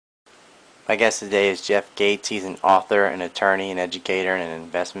My guest today is Jeff Gates. He's an author, an attorney, an educator, and an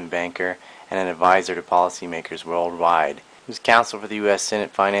investment banker, and an advisor to policymakers worldwide. He was counsel for the U.S.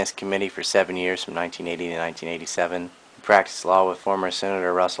 Senate Finance Committee for 7 years from 1980 to 1987. He practiced law with former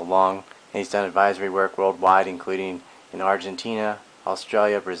Senator Russell Long, and he's done advisory work worldwide, including in Argentina,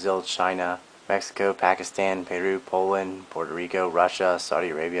 Australia, Brazil, China, Mexico, Pakistan, Peru, Poland, Puerto Rico, Russia,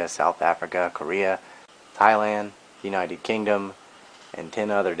 Saudi Arabia, South Africa, Korea, Thailand, the United Kingdom, and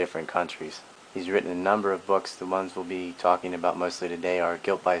 10 other different countries. He's written a number of books. The ones we'll be talking about mostly today are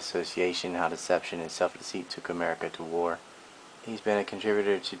Guilt by Association, How Deception and Self-Deceit Took America to War. He's been a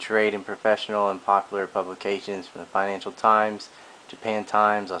contributor to trade and professional and popular publications from the Financial Times, Japan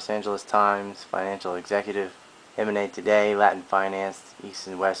Times, Los Angeles Times, Financial Executive, M&A Today, Latin Finance, East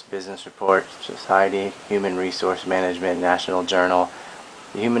and West Business Report, Society, Human Resource Management, National Journal,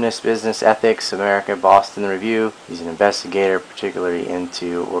 The Humanist Business Ethics, America, Boston Review. He's an investigator, particularly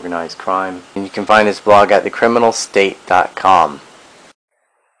into organized crime. And you can find his blog at thecriminalstate.com.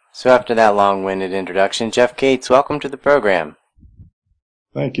 So after that long-winded introduction, Jeff Gates, welcome to the program.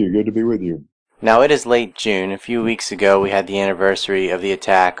 Thank you. Good to be with you. Now, it is late June. A few weeks ago, we had the anniversary of the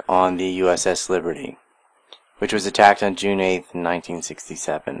attack on the USS Liberty, which was attacked on June 8th,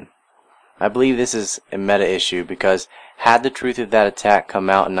 1967. I believe this is a meta-issue because had the truth of that attack come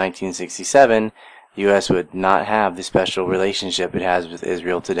out in 1967, the U.S. would not have the special relationship it has with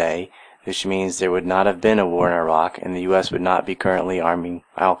Israel today, which means there would not have been a war in Iraq, and the U.S. would not be currently arming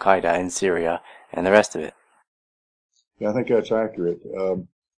Al-Qaeda in Syria and the rest of it. Yeah, I think that's accurate.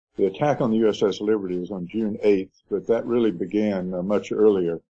 The attack on the USS Liberty was on June 8th, but that really began much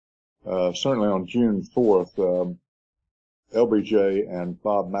earlier. Certainly on June 4th, LBJ and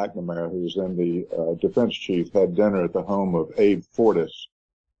Bob McNamara, who was then the defense chief, had dinner at the home of Abe Fortas.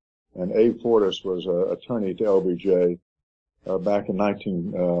 And Abe Fortas was an attorney to LBJ back in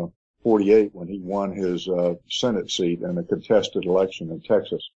 1948 when he won his Senate seat in a contested election in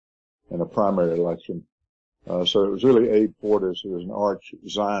Texas, in a primary election. So it was really Abe Fortas, who was an arch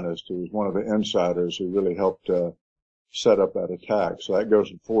Zionist, who was one of the insiders who really helped set up that attack. So that goes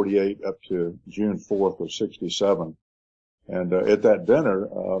from 48 up to June 4th of 67. And at that dinner,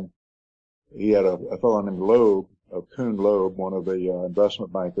 he had a fellow named Loeb, Kuhn Loeb, one of the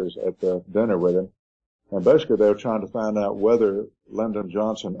investment bankers, at the dinner with him. And basically they were trying to find out whether Lyndon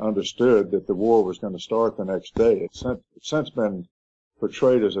Johnson understood that the war was going to start the next day. It's since been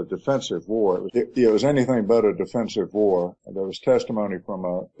portrayed as a defensive war. It was anything but a defensive war. There was testimony from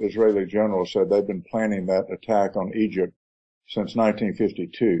an Israeli general who said they'd been planning that attack on Egypt since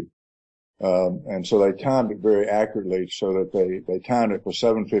 1952. And so they timed it very accurately so that they timed it for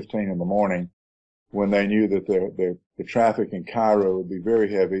 7:15 in the morning when they knew that the traffic in Cairo would be very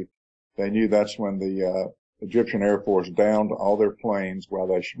heavy. They knew that's when the Egyptian Air Force downed all their planes while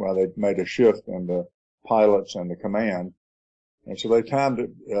they made a shift in the pilots and the command. And so they timed it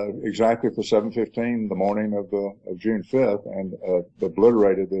exactly for 7:15 in the morning of June 5th and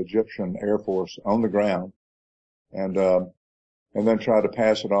obliterated the Egyptian Air Force on the ground and then tried to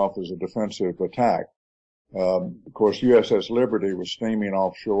pass it off as a defensive attack. Of course, USS Liberty was steaming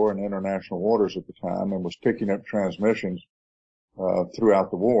offshore in international waters at the time and was picking up transmissions throughout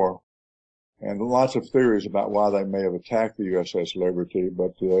the war. And lots of theories about why they may have attacked the USS Liberty,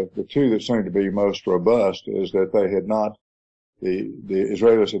 but the two that seem to be most robust is that they had not, the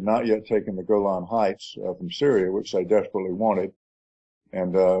Israelis had not yet taken the Golan Heights from Syria, which they desperately wanted.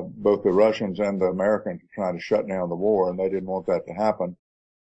 And both the Russians and the Americans were trying to shut down the war, and they didn't want that to happen.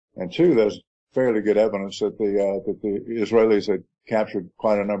 And two, there's fairly good evidence that the Israelis had captured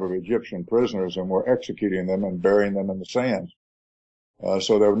quite a number of Egyptian prisoners and were executing them and burying them in the sands.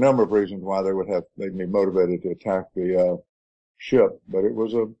 So there were a number of reasons why they'd be motivated to attack the ship, but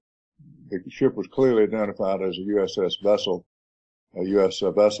the ship was clearly identified as a USS vessel, a U.S.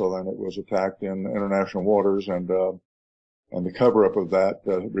 vessel, and it was attacked in international waters, and the cover-up of that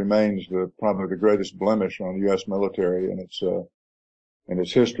remains probably the greatest blemish on the U.S. military in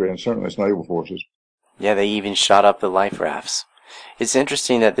its history, and certainly its naval forces. Yeah, they even shot up the life rafts. It's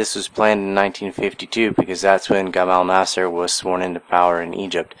interesting that this was planned in 1952 because that's when Gamal Nasser was sworn into power in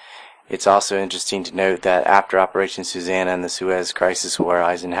Egypt. It's also interesting to note that after Operation Susanna and the Suez Crisis War,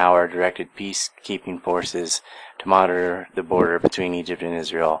 Eisenhower directed peacekeeping forces to monitor the border between Egypt and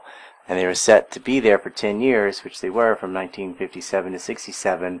Israel. And they were set to be there for 10 years, which they were from 1957 to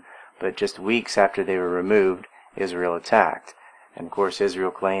 67, but just weeks after they were removed, Israel attacked. And of course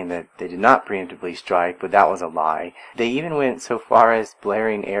Israel claimed that they did not preemptively strike, but that was a lie. They even went so far as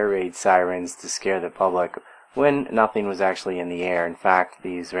blaring air raid sirens to scare the public when nothing was actually in the air. In fact,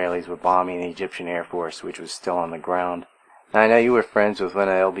 the Israelis were bombing the Egyptian Air Force, which was still on the ground. Now, I know you were friends with one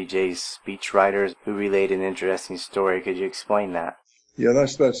of LBJ's speechwriters who relayed an interesting story. Could you explain that? Yeah,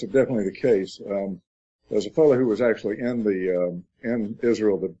 that's definitely the case. There's a fellow who was actually in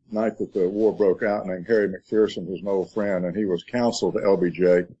Israel the night that the war broke out, named Harry McPherson, who's an old friend, and he was counsel to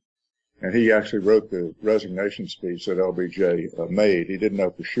LBJ, and he actually wrote the resignation speech that LBJ made. He didn't know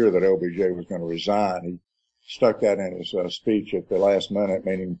for sure that LBJ was going to resign. He stuck that in his speech at the last minute,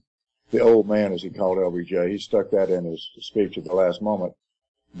 meaning the old man, as he called LBJ. He stuck that in his speech at the last moment.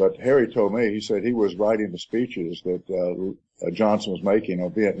 But Harry told me, he said he was writing the speeches that Johnson was making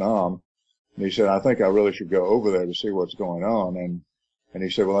on Vietnam. And he said, I think I really should go over there to see what's going on. And he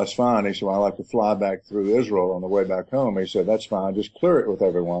said, well, that's fine. He said, well, I like to fly back through Israel on the way back home. He said, that's fine. Just clear it with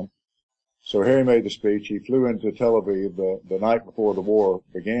everyone. So Harry made the speech. He flew into Tel Aviv the night before the war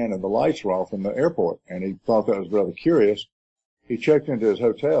began, and the lights were off in the airport. And he thought that was rather curious. He checked into his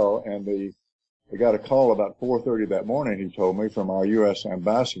hotel, and they got a call about 4:30 that morning, he told me, from our U.S.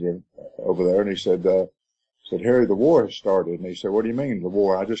 ambassador over there. And he said, Harry, the war has started. And he said, what do you mean, the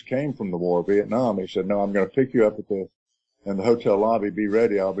war? I just came from the war, Vietnam. He said, no, I'm going to pick you up in the hotel lobby. Be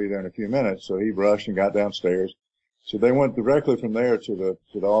ready. I'll be there in a few minutes. So he rushed and got downstairs. So they went directly from there to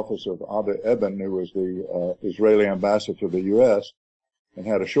the office of Avi Eben, who was the Israeli ambassador to the U.S., and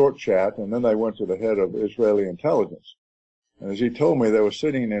had a short chat. And then they went to the head of Israeli intelligence. And as he told me, they were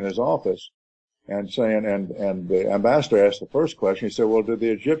sitting in his office and saying, and the ambassador asked the first question. He said, well, did the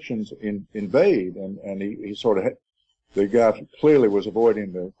Egyptians invade? And he sort of, the guy clearly was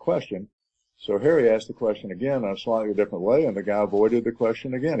avoiding the question. So Harry asked the question again in a slightly different way, and the guy avoided the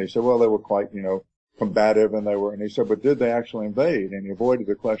question again. He said, well, they were quite, combative, and he said, but did they actually invade? And he avoided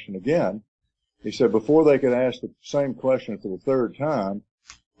the question again. He said, before they could ask the same question for the third time,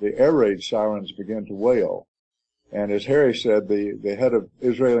 the air raid sirens began to wail. And as Harry said, the head of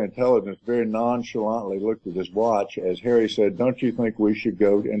Israeli intelligence very nonchalantly looked at his watch as Harry said, don't you think we should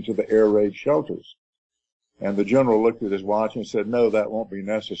go into the air raid shelters? And the general looked at his watch and said, no, that won't be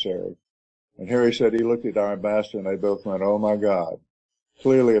necessary. And Harry said he looked at our ambassador and they both went, oh my God.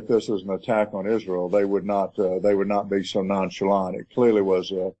 Clearly, if this was an attack on Israel, they would not be so nonchalant. It clearly was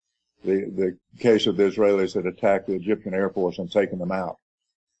the case of the Israelis that attacked the Egyptian Air Force and taken them out.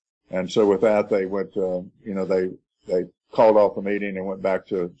 And so with that, they went, they called off the meeting and went back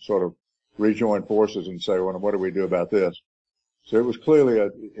to sort of rejoin forces and say, well, what do we do about this? So it was clearly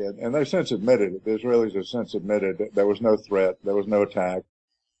and they since admitted it. The Israelis have since admitted that there was no threat, there was no attack.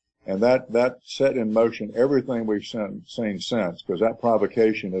 And that set in motion everything we've seen since, because that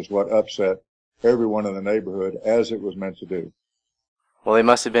provocation is what upset everyone in the neighborhood, as it was meant to do. Well, they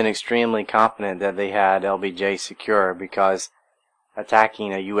must have been extremely confident that they had LBJ secure, because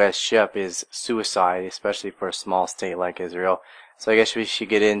attacking a U.S. ship is suicide, especially for a small state like Israel. So I guess we should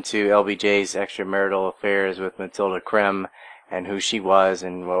get into LBJ's extramarital affairs with Matilda Krim and who she was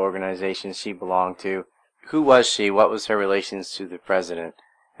and what organization she belonged to. Who was she? What was her relations to the president?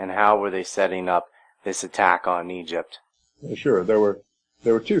 And how were they setting up this attack on Egypt? Sure. There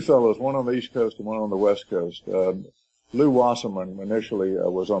were two fellows, one on the East Coast and one on the West Coast. Lou Wasserman initially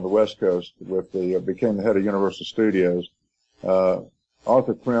was on the West Coast became the head of Universal Studios.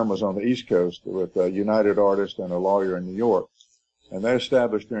 Arthur Krim was on the East Coast with a United Artists and a lawyer in New York. And they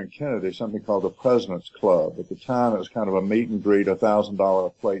established during Kennedy something called the President's Club. At the time, it was kind of a meet and greet, $1,000 a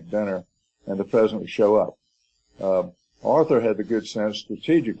plate dinner, and the president would show up. Arthur had the good sense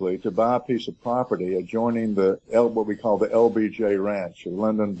strategically to buy a piece of property adjoining what we call the LBJ Ranch, the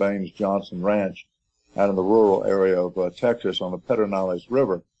Lyndon Baines Johnson Ranch, out in the rural area of Texas on the Pedernales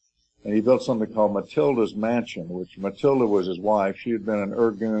River. And he built something called Matilda's Mansion, which Matilda was his wife. She had been an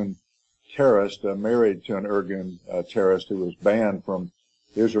Irgun terrorist, married to an Irgun terrorist who was banned from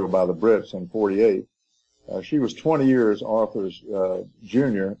Israel by the Brits in 1948. She was 20 years Arthur's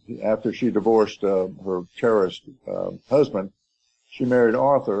junior. After she divorced her terrorist husband, she married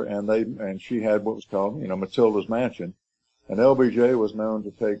Arthur, and she had what was called, Matilda's Mansion. And LBJ was known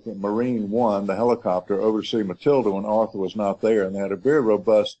to take Marine One, the helicopter, over to see Matilda when Arthur was not there, and they had a very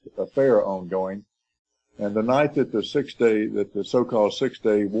robust affair ongoing. And the night that the so-called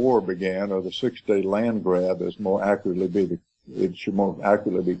 6-day war began, or the 6-day land grab, it should more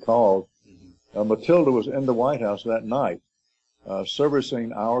accurately be called, Matilda was in the White House that night,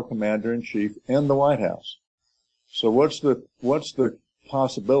 servicing our commander-in-chief in the White House. So what's the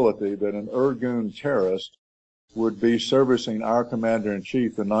possibility that an Irgun terrorist would be servicing our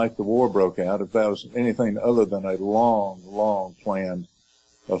commander-in-chief the night the war broke out if that was anything other than a long planned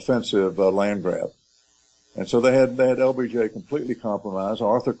offensive land grab? And so they had LBJ completely compromised.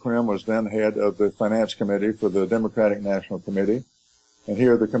 Arthur Krim was then head of the Finance Committee for the Democratic National Committee. And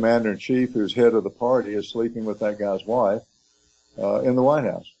here the commander-in-chief, who's head of the party, is sleeping with that guy's wife. in the White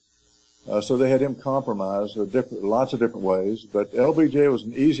House. So they had him compromised lots of different ways. But LBJ was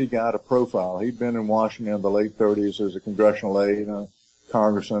an easy guy to profile. He'd been in Washington in the late 30s as a congressional aide,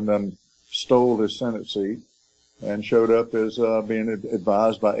 congressman, then stole his Senate seat and showed up as being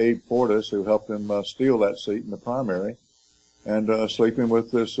advised by Abe Fortas, who helped him steal that seat in the primary, and sleeping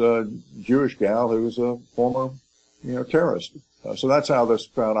with this Jewish gal who was a former, terrorist. So that's how this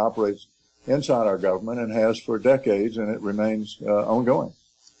crowd operates inside our government and has for decades, and it remains ongoing.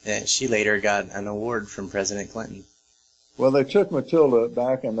 And she later got an award from President Clinton. Well, they took Matilda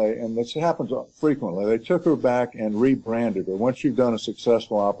back, and this happens frequently. They took her back and rebranded her. Once you've done a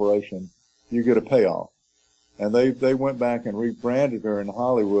successful operation, you get a payoff. And they went back and rebranded her in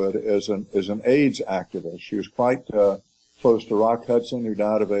Hollywood as an AIDS activist. She was quite close to Rock Hudson, who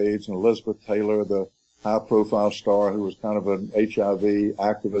died of AIDS, and Elizabeth Taylor, the high-profile star who was kind of an HIV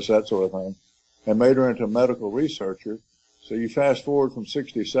activist, that sort of thing, and made her into a medical researcher. So you fast forward from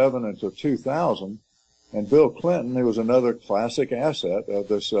 67 until 2000, and Bill Clinton, who was another classic asset of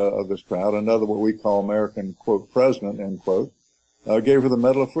this crowd, another what we call American, quote, president, end quote, gave her the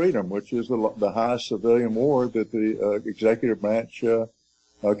Medal of Freedom, which is the highest civilian award that the executive branch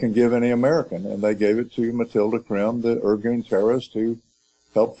can give any American. And they gave it to Matilda Krim, the Irgun terrorist who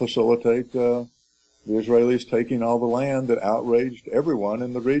helped facilitate the Israelis taking all the land that outraged everyone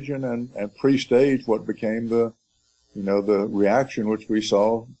in the region and pre-staged what became the reaction which we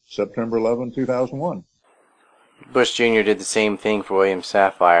saw September 11, 2001. Bush Jr. did the same thing for William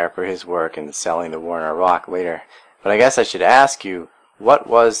Safire for his work in selling the war in Iraq later. But I guess I should ask you, what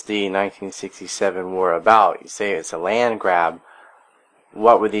was the 1967 war about? You say it's a land grab.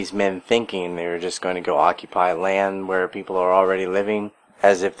 What were these men thinking? They were just going to go occupy land where people are already living,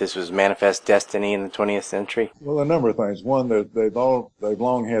 as if this was manifest destiny in the 20th century? Well, a number of things. One, they've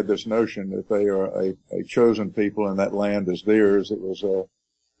long had this notion that they are a chosen people and that land is theirs. It was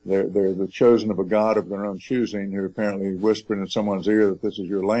they're the chosen of a god of their own choosing, who apparently whispered in someone's ear that this is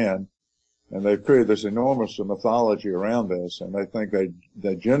your land. And they've created this enormous mythology around this, and they think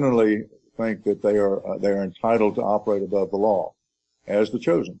they generally think that they are entitled to operate above the law as the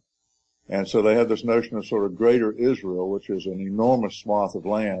chosen. And so they have this notion of sort of greater Israel, which is an enormous swath of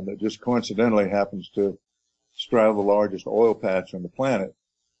land that just coincidentally happens to straddle the largest oil patch on the planet.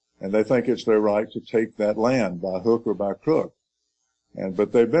 And they think it's their right to take that land by hook or by crook.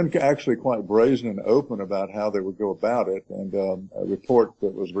 But they've been actually quite brazen and open about how they would go about it. And a report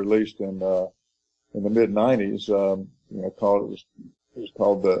that was released in the mid-90s, it was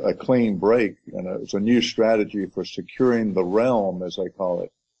called A Clean Break, and it's a new strategy for securing the realm, as they call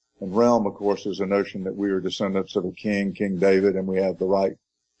it. And realm, of course, is a notion that we are descendants of a king, King David, and we have the right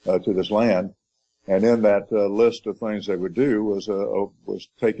to this land. And in that list of things they would do was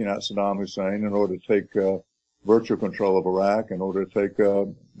taking out Saddam Hussein in order to take virtual control of Iraq, in order to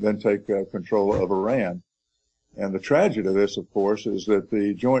take control of Iran. And the tragedy of this, of course, is that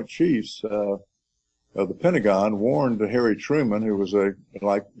the Joint Chiefs of the Pentagon warned Harry Truman, who was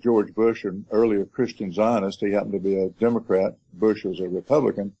like George Bush, an earlier Christian Zionist. He happened to be a Democrat. Bush was a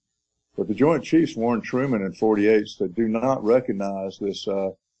Republican. But the Joint Chiefs warned Truman in 48 to do not recognize this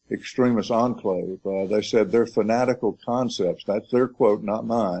extremist enclave. They said their fanatical concepts, that's their quote, not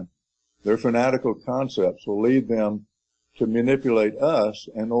mine, their fanatical concepts will lead them to manipulate us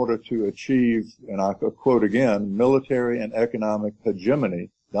in order to achieve, and I quote again, military and economic hegemony,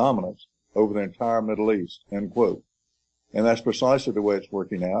 dominance, over the entire Middle East, end quote. And that's precisely the way it's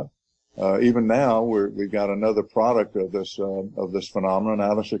working out. Even now, we've got another product of this phenomenon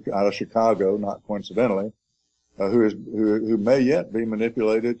out of Chicago, not coincidentally, who may yet be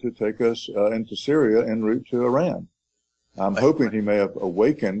manipulated to take us into Syria en route to Iran. I'm hoping he may have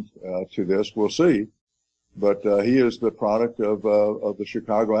awakened to this. We'll see. But he is the product of the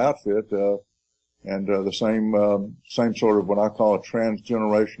Chicago outfit, and the same sort of what I call a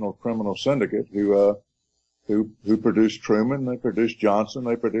transgenerational criminal syndicate who produced Truman, they produced Johnson,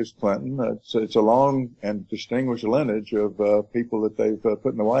 they produced Clinton. It's a long and distinguished lineage of people that they've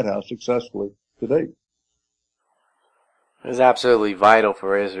put in the White House successfully to date. It was absolutely vital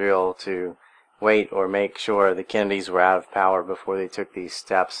for Israel to wait or make sure the Kennedys were out of power before they took these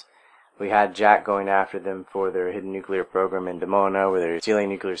steps. We had Jack going after them for their hidden nuclear program in Dimona, where they're stealing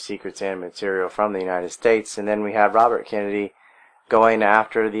nuclear secrets and material from the United States. And then we had Robert Kennedy going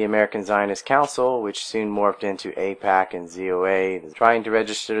after the American Zionist Council, which soon morphed into AIPAC and ZOA, trying to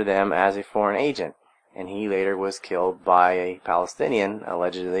register them as a foreign agent. And he later was killed by a Palestinian,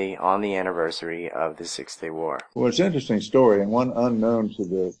 allegedly on the anniversary of the Six-Day War. Well, it's an interesting story, and one unknown to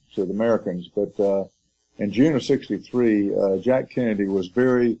the Americans, but in June of 63, Jack Kennedy was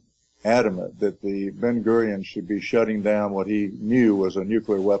very adamant that the Ben-Gurion should be shutting down what he knew was a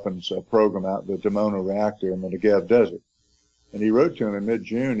nuclear weapons program out the Dimona reactor in the Negev Desert. And he wrote to him in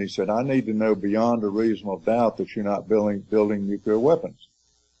mid-June, he said, I need to know beyond a reasonable doubt that you're not building nuclear weapons.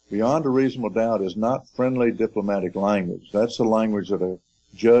 Beyond a reasonable doubt is not friendly diplomatic language. That's the language that a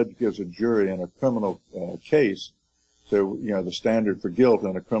judge gives a jury in a criminal case. So, the standard for guilt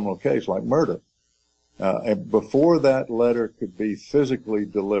in a criminal case like murder. And before that letter could be physically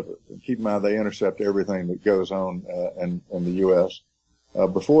delivered, and keep in mind they intercept everything that goes on in the U.S.,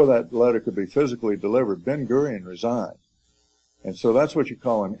 before that letter could be physically delivered, Ben-Gurion resigned. And so that's what you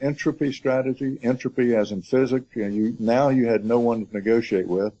call an entropy strategy, entropy as in physics. Now you had no one to negotiate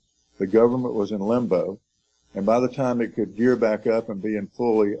with. The government was in limbo. And by the time it could gear back up and be in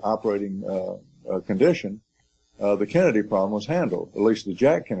fully operating condition, the Kennedy problem was handled. At least the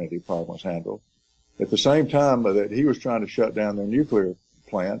Jack Kennedy problem was handled. At the same time that he was trying to shut down their nuclear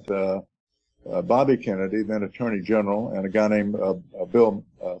plant, Bobby Kennedy, then Attorney General, and a guy named Bill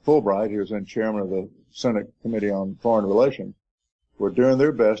Fulbright, who was then chairman of the Senate Committee on Foreign Relations, were doing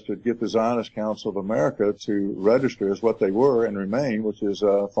their best to get the Zionist Council of America to register as what they were and remain, which is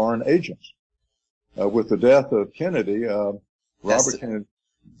foreign agents. With the death of Kennedy, Robert Kennedy...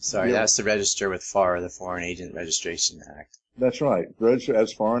 Sorry, that's to register with FAR, the Foreign Agent Registration Act. That's right, register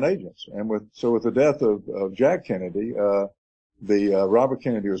as foreign agents. And with the death of Jack Kennedy, Robert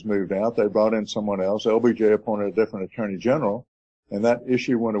Kennedy was moved out. They brought in someone else. LBJ appointed a different Attorney General. And that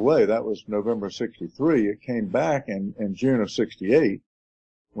issue went away. That was November 63. It came back in June of 68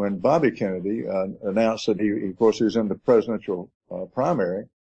 when Bobby Kennedy announced that of course, he was in the presidential primary,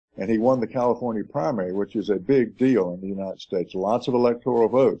 and he won the California primary, which is a big deal in the United States. Lots of electoral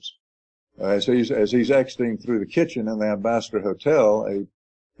votes. As he's exiting through the kitchen in the Ambassador Hotel,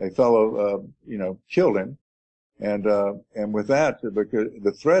 a fellow, killed him. And with that, because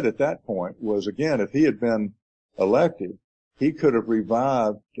the threat at that point was, again, if he had been elected, he could have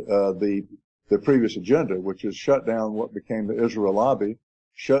revived the previous agenda, which is shut down what became the Israel lobby,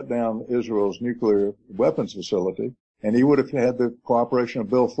 shut down Israel's nuclear weapons facility, and he would have had the cooperation of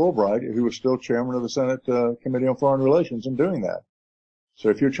Bill Fulbright, who was still chairman of the Senate Committee on Foreign Relations, in doing that. So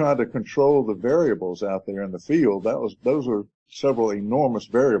if you're trying to control the variables out there in the field, those are several enormous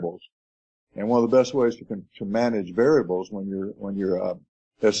variables. And one of the best ways to manage variables when you're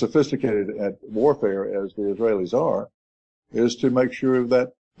as sophisticated at warfare as the Israelis are, is to make sure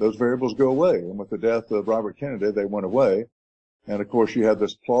that those variables go away. And with the death of Robert Kennedy, they went away. And of course, you have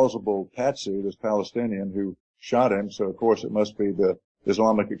this plausible patsy, this Palestinian who shot him. So of course, it must be the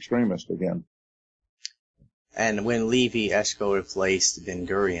Islamic extremist again. And when Levi Eshkol replaced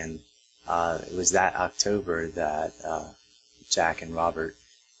Ben-Gurion, it was that October that Jack and Robert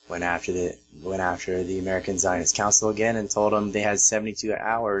went after the American Zionist Council again and told them they had 72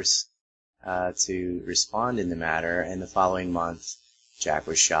 hours to respond in the matter, and the following month, Jack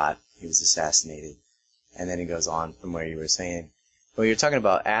was shot. He was assassinated. And then it goes on from where you were saying. When you're talking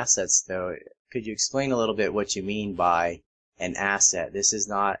about assets, though, could you explain a little bit what you mean by an asset? This is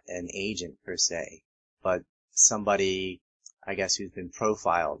not an agent, per se, but somebody, I guess, who's been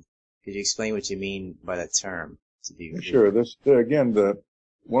profiled. Could you explain what you mean by that term? Sure. The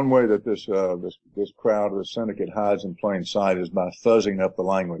one way that this crowd, this syndicate, hides in plain sight is by fuzzing up the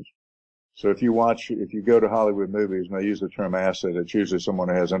language. So if you go to Hollywood movies and they use the term asset, it's usually someone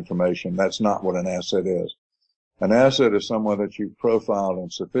who has information. That's not what an asset is. An asset is someone that you've profiled in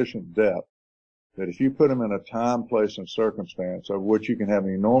sufficient depth that if you put them in a time, place, and circumstance of which you can have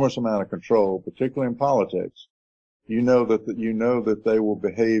an enormous amount of control, particularly in politics, you know that they will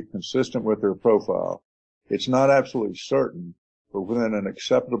behave consistent with their profile. It's not absolutely certain, but within an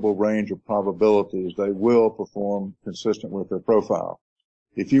acceptable range of probabilities, they will perform consistent with their profile.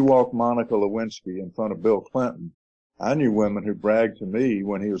 If you walk Monica Lewinsky in front of Bill Clinton, I knew women who bragged to me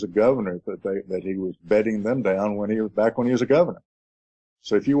when he was a governor that he was bedding them down when he was a governor.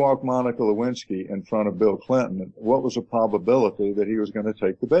 So if you walk Monica Lewinsky in front of Bill Clinton, what was the probability that he was going to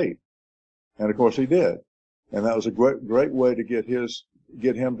take the bait? And of course he did. And that was a great way to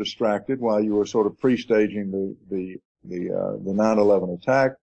get him distracted while you were sort of pre-staging the 9/11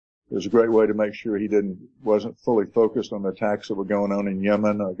 attack. It was a great way to make sure he wasn't fully focused on the attacks that were going on in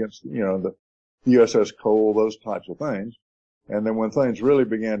Yemen against, the USS Cole, those types of things. And then when things really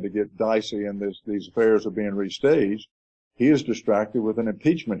began to get dicey and these affairs are being restaged, he is distracted with an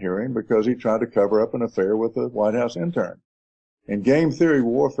impeachment hearing because he tried to cover up an affair with a White House intern. In game theory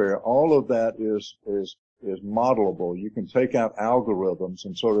warfare, all of that is modelable. You can take out algorithms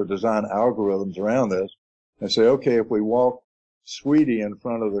and sort of design algorithms around this and say, okay, if we walk Sweetie in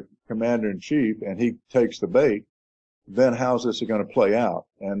front of the commander-in-chief and he takes the bait, then how's this going to play out?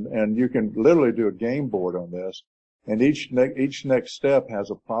 And you can literally do a game board on this, and each next step has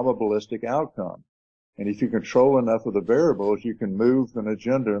a probabilistic outcome. And if you control enough of the variables, you can move an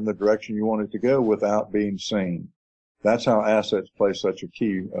agenda in the direction you want it to go without being seen. That's how assets play such a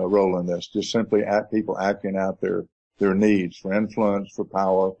key role in this. Just simply people acting out their needs for influence, for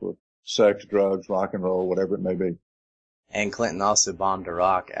power, for sex, drugs, rock and roll, whatever it may be. And Clinton also bombed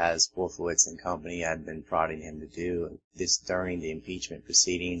Iraq, as Wolfowitz and company had been prodding him to do, this during the impeachment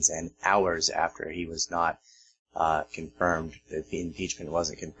proceedings and hours after he was not confirmed, that the impeachment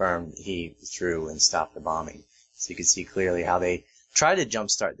wasn't confirmed, he withdrew and stopped the bombing. So you can see clearly how they tried to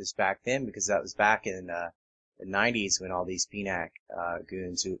jumpstart this back then, because that was back in the 90s when all these PNAC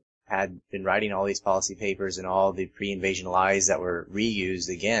goons who had been writing all these policy papers and all the pre-invasion lies that were reused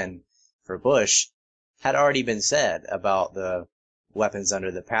again for Bush had already been said about the weapons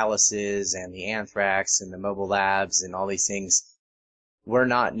under the palaces and the anthrax and the mobile labs, and all these things were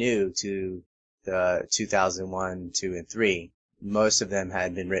not new to the 2001, 2, and 3. Most of them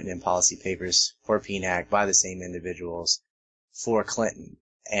had been written in policy papers for PNAC by the same individuals for Clinton.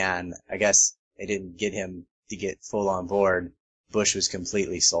 And I guess they didn't get him to get full on board. Bush was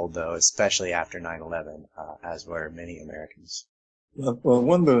completely sold, though, especially after 9/11, as were many Americans. Well,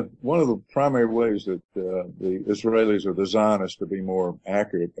 one of the primary ways that the Israelis or the Zionists, to be more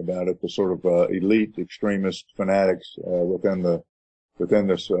accurate about it, the sort of elite extremist fanatics within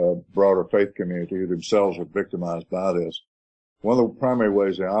this broader faith community who themselves are victimized by this, one of the primary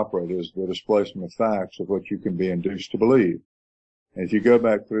ways they operate is the displacement of facts of what you can be induced to believe. And if you go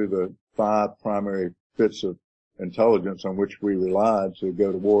back through the 5 primary bits of intelligence on which we relied to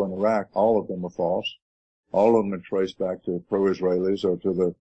go to war in Iraq, all of them are false. All of them are traced back to pro-Israelis or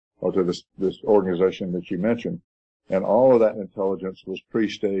to this organization that you mentioned. And all of that intelligence was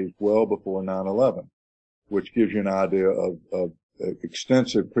pre-staged well before 9/11, which gives you an idea of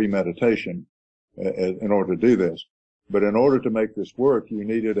extensive premeditation in order to do this. But in order to make this work, you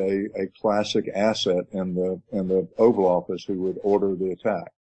needed a classic asset in the Oval Office who would order the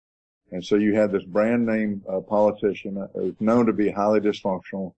attack. And so you had this brand name politician who's known to be highly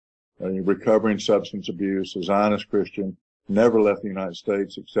dysfunctional, recovering substance abuse, a Zionist Christian, never left the United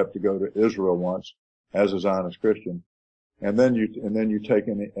States except to go to Israel once as a Zionist Christian. And then you take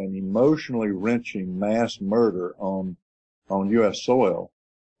an emotionally wrenching mass murder on U.S. soil.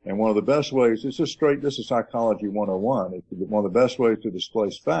 And one of the best ways, this is psychology 101. One of the best ways to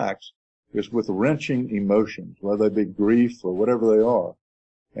displace facts is with wrenching emotions, whether they be grief or whatever they are.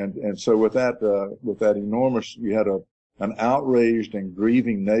 And so with that enormous, you had an outraged and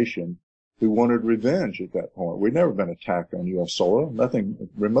grieving nation who wanted revenge at that point. We'd never been attacked on U.S. soil, nothing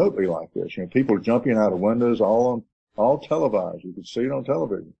remotely like this. People jumping out of windows, all televised. You could see it on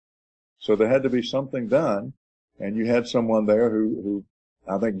television. So there had to be something done, and you had someone there who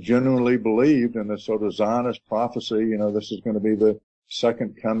I think genuinely believed in this sort of Zionist prophecy. This is going to be the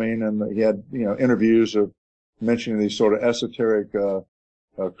second coming, and he had interviews of mentioning these sort of esoteric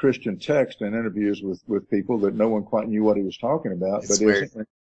Christian text and interviews with people that no one quite knew what he was talking about. It's where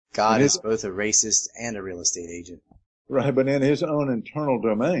God is both a racist and a real estate agent. Right, but in his own internal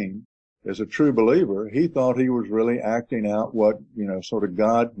domain, as a true believer, he thought he was really acting out what, sort of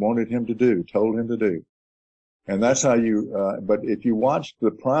God wanted him to do, told him to do. And that's how but if you watched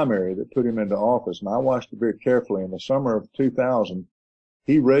the primary that put him into office, and I watched it very carefully, in the summer of 2000,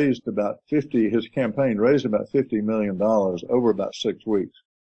 his campaign raised about $50 million over about 6 weeks.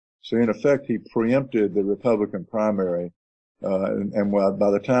 So in effect, he preempted the Republican primary. And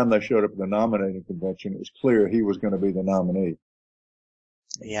by the time they showed up at the nominating convention, it was clear he was going to be the nominee.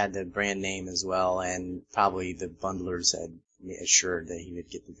 He had the brand name as well, and probably the bundlers had assured that he would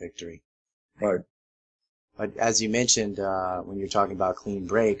get the victory. Right. But as you mentioned, when you're talking about Clean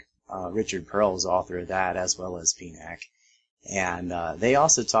Break, Richard Pearl is author of that, as well as PNAC. And they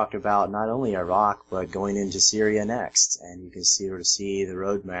also talked about not only Iraq, but going into Syria next. And you can see the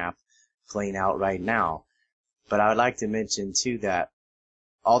roadmap playing out right now. But I would like to mention, too, that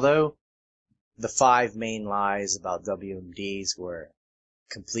although the 5 main lies about WMDs were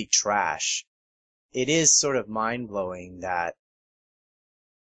complete trash, it is sort of mind-blowing that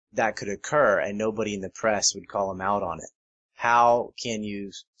could occur and nobody in the press would call him out on it. How can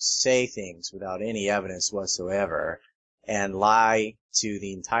you say things without any evidence whatsoever and lie to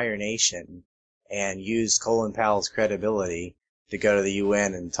the entire nation and use Colin Powell's credibility to go to the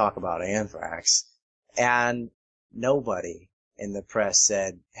UN and talk about anthrax? And nobody in the press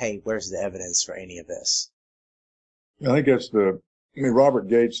said, hey, where's the evidence for any of this? I think that's Robert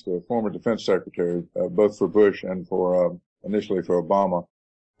Gates, the former defense secretary, both for Bush and initially for Obama,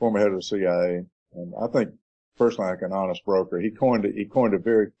 former head of the CIA. And I think personally like an honest broker. He coined a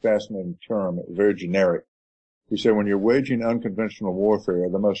very fascinating term. It was very generic. He said, when you're waging unconventional warfare,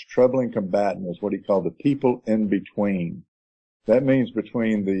 the most troubling combatant is what he called the people in between. That means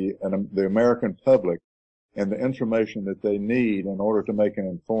between the American public and the information that they need in order to make an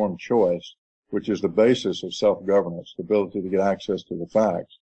informed choice, which is the basis of self-governance, the ability to get access to the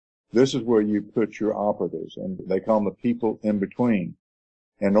facts. This is where you put your operatives, and they call them the people in between.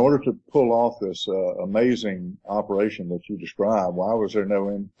 In order to pull off this amazing operation that you described, why was there no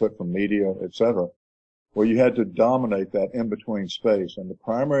input from media, et cetera? Well, you had to dominate that in-between space, and the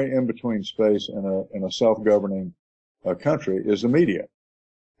primary in-between space in a self-governing country is the media.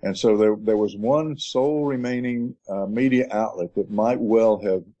 And so there was one sole remaining media outlet that might well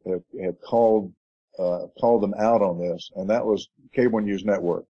have called them out on this, and that was Cable News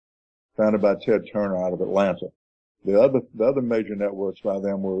Network, founded by Ted Turner out of Atlanta. The other major networks by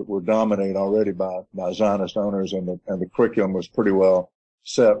them were dominated already by Zionist owners, and the curriculum was pretty well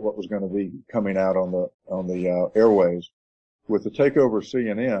set what was going to be coming out on the airways. With the takeover of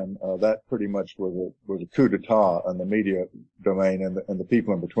CNN, that pretty much was a coup d'etat in the media domain and the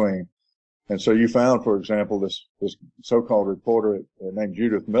people in between. And so you found, for example, this so-called reporter named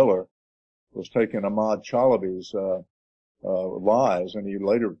Judith Miller was taking Ahmad Chalabi's lies, and he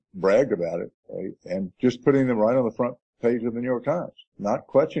later bragged about it, and just putting them right on the front page of the New York Times, not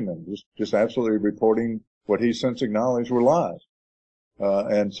questioning them, just absolutely reporting what he since acknowledged were lies.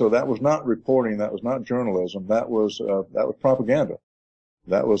 And so that was not reporting, that was not journalism, that was propaganda.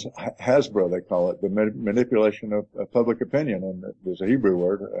 That was Hasbro, they call it, the manipulation of public opinion, and there's a Hebrew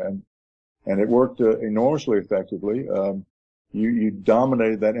word, and it worked enormously effectively. You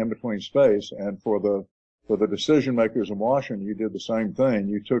dominated that in-between space, and for the decision makers in Washington, you did the same thing.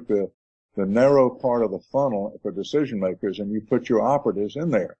 You took the narrow part of the funnel for decision makers, and you put your operatives in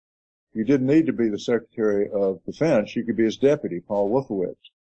there. You didn't need to be the Secretary of Defense. You could be his deputy, Paul Wolfowitz.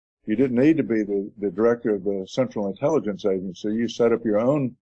 You didn't need to be the director of the Central Intelligence Agency. You set up your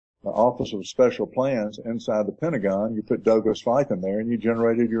own Office of Special Plans inside the Pentagon. You put Douglas Feith in there, and you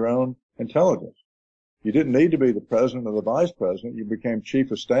generated your own intelligence. You didn't need to be the president or the vice president. You became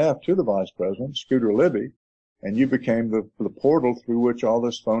chief of staff to the vice president, Scooter Libby, and you became the portal through which all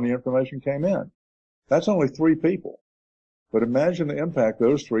this phony information came in. That's only 3 people. But imagine the impact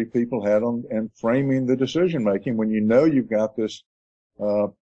those 3 people had on framing the decision making when you know you've got this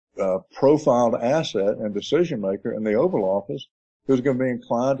profiled asset and decision maker in the Oval Office who's going to be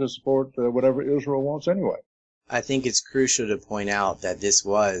inclined to support whatever Israel wants anyway. I think it's crucial to point out that this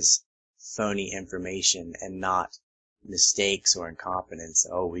was phony information and not mistakes or incompetence.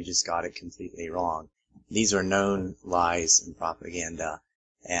 Oh, we just got it completely wrong. These are known lies and propaganda,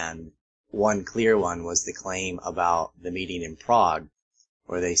 and one clear one was the claim about the meeting in Prague,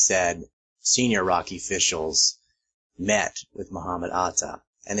 where they said senior Iraqi officials met with Mohammed Atta.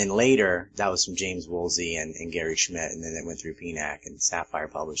 And then later, that was from James Woolsey and Gary Schmidt, and then it went through PNAC, and Sapphire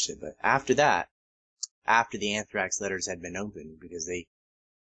published it. But after that, after the anthrax letters had been opened, because they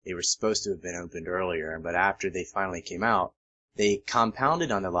were supposed to have been opened earlier, but after they finally came out, they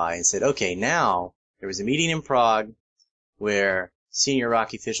compounded on the lie and said, okay, now there was a meeting in Prague where senior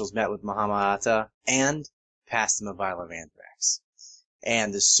Iraqi officials met with Mohammed Atta and passed him a vial of anthrax.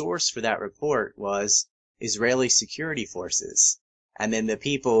 And the source for that report was Israeli security forces. And then the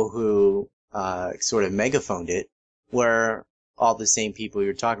people who sort of megaphoned it were all the same people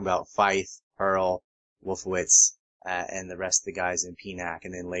you're talking about, Feith, Pearl, Wolfowitz, and the rest of the guys in PNAC.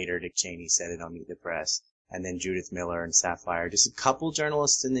 And then later Dick Cheney said it on Meet the Press. And then Judith Miller and Sapphire. Just a couple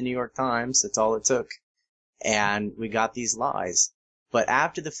journalists in the New York Times. That's all it took. And we got these lies. But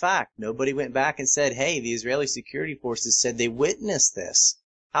after the fact, nobody went back and said, hey, the Israeli security forces said they witnessed this.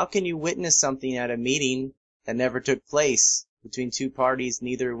 How can you witness something at a meeting that never took place between 2 parties,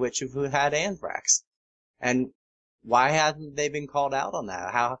 neither of which have had anthrax? And why haven't they been called out on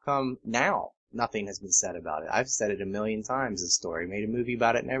that? How come now nothing has been said about it? I've said it a million times, this story, made a movie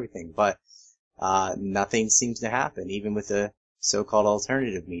about it and everything, but nothing seems to happen, even with the so-called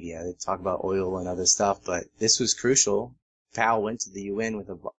alternative media. They talk about oil and other stuff, but this was crucial. Powell went to the UN with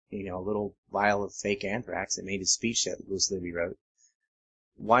a little vial of fake anthrax and made a speech that Louis Libby wrote.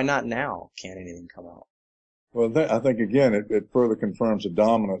 Why not now? Can't anything come out? Well, I think again it further confirms the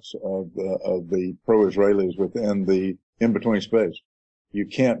dominance of the pro-Israelis within the in-between space. You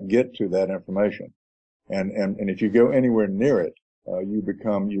can't get to that information, and if you go anywhere near it,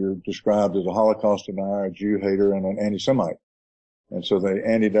 you're described as a Holocaust denier, a Jew hater, and an anti-Semite. And so the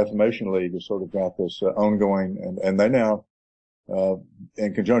Anti-Defamation League has sort of got this ongoing, and they now,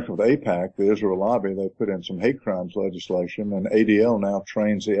 in conjunction with AIPAC, the Israel lobby, they put in some hate crimes legislation, and ADL now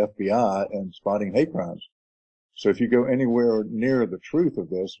trains the FBI in spotting hate crimes. So if you go anywhere near the truth of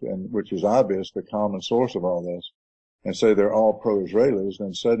this, and which is obvious, the common source of all this, and say they're all pro-Israelis,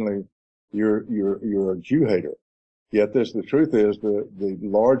 then suddenly you're a Jew hater. Yet the truth is the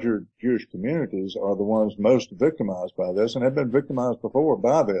larger Jewish communities are the ones most victimized by this and have been victimized before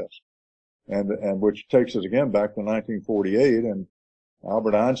by this. And which takes us again back to 1948, and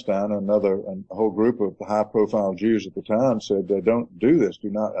Albert Einstein, a whole group of high profile Jews at the time said, don't do this. Do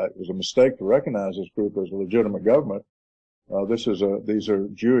not, it was a mistake to recognize this group as a legitimate government. These are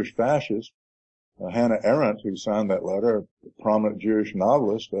Jewish fascists. Hannah Arendt, who signed that letter, a prominent Jewish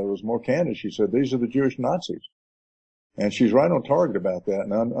novelist, was more candid. She said, these are the Jewish Nazis. And she's right on target about that.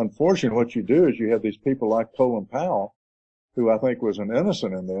 And unfortunately, what you do is you have these people like Colin Powell, who I think was an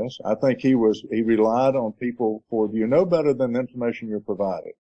innocent in this. I think he relied on people you know better than the information you're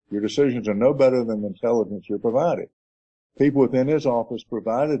provided. Your decisions are no better than the intelligence you're provided. People within his office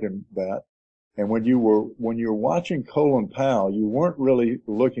provided him that. And when you're watching Colin Powell, you weren't really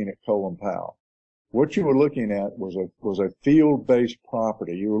looking at Colin Powell. What you were looking at was a field-based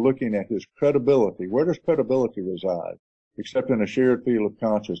property. You were looking at his credibility. Where does credibility reside? Except in a shared field of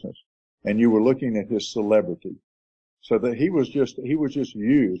consciousness. And you were looking at his celebrity. So that he was just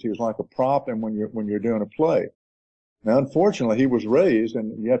used. He was like a prop and when you're doing a play. Now, unfortunately, he was raised,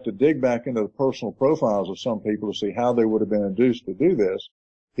 and you have to dig back into the personal profiles of some people to see how they would have been induced to do this.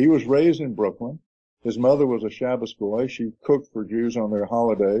 He was raised in Brooklyn. His mother was a Shabbos goy. She cooked for Jews on their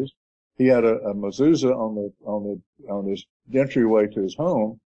holidays. He had a mezuzah on his entryway to his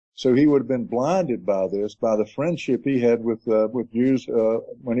home. So he would have been blinded by the friendship he had with Jews,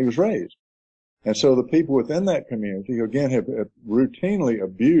 when he was raised. And so the people within that community, who again have routinely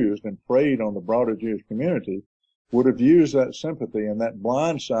abused and preyed on the broader Jewish community, would have used that sympathy and that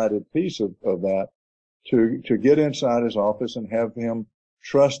blindsided piece of that to get inside his office and have him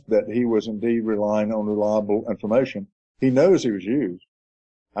trust that he was indeed relying on reliable information. He knows he was used.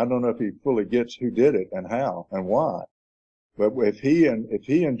 I don't know if he fully gets who did it and how and why. But if he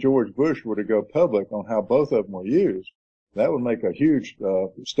and George Bush were to go public on how both of them were used, that would make a huge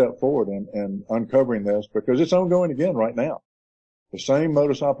step forward in uncovering this, because it's ongoing again right now. The same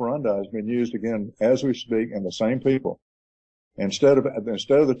modus operandi has been used again as we speak, and the same people. Instead of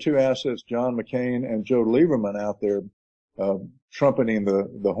the two assets, John McCain and Joe Lieberman out there trumpeting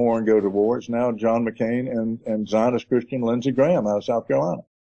the horn, go to war, it's now John McCain and Zionist Christian Lindsey Graham out of South Carolina.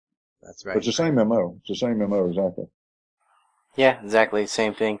 That's right. But it's the same MO. It's the same MO, exactly. Yeah, exactly the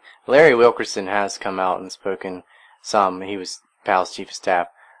same thing. Larry Wilkerson has come out and spoken some. He was Powell's chief of staff,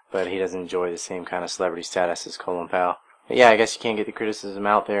 but he doesn't enjoy the same kind of celebrity status as Colin Powell. But yeah, I guess you can't get the criticism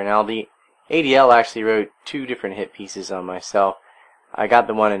out there. Now, the ADL actually wrote 2 different hit pieces on myself. I got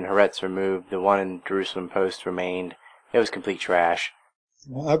the one in Haaretz removed. The one in Jerusalem Post remained. It was complete trash.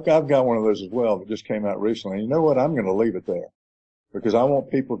 I've got one of those as well that just came out recently. You know what? I'm going to leave it there because I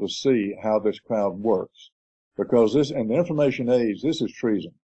want people to see how this crowd works. Because in the information age, this is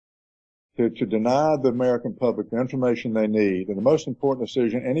treason. To deny the American public the information they need, and the most important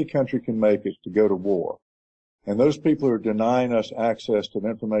decision any country can make is to go to war. And those people who are denying us access to the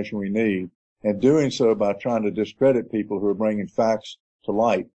information we need, and doing so by trying to discredit people who are bringing facts to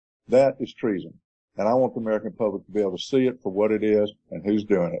light, that is treason. And I want the American public to be able to see it for what it is and who's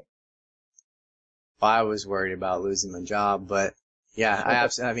doing it. I was worried about losing my job, but yeah,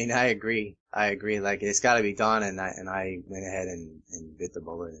 I agree. Like, it's got to be done, and I went ahead and bit the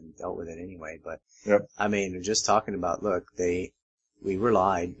bullet and dealt with it anyway. But yep. I mean, just talking about, look, we were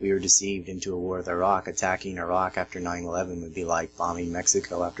lied. We were deceived into a war with Iraq. Attacking Iraq after 9/11 would be like bombing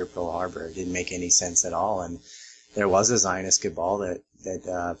Mexico after Pearl Harbor. It didn't make any sense at all. And there was a Zionist cabal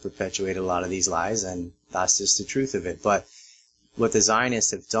that perpetuated a lot of these lies, and that's just the truth of it. But what the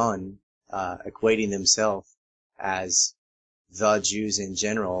Zionists have done, equating themselves as the Jews in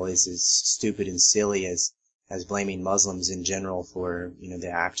general, is as stupid and silly as blaming Muslims in general for,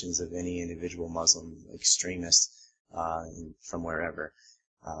 the actions of any individual Muslim extremist from wherever.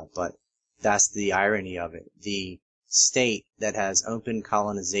 But that's the irony of it. The state that has open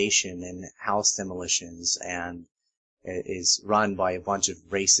colonization and house demolitions and is run by a bunch of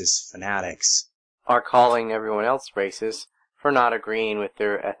racist fanatics are calling everyone else racist for not agreeing with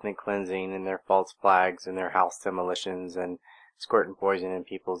their ethnic cleansing and their false flags and their house demolitions and squirting poison in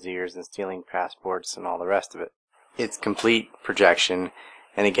people's ears and stealing passports and all the rest of it. It's complete projection.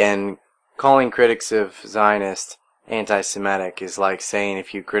 And again, calling critics of Zionist anti-Semitic is like saying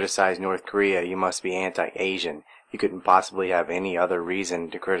if you criticize North Korea, you must be anti-Asian. You couldn't possibly have any other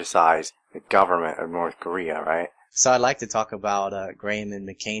reason to criticize the government of North Korea, right? So I'd like to talk about Graham and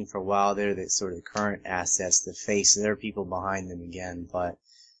McCain for a while. They're the sort of current assets, the face. There are people behind them again, but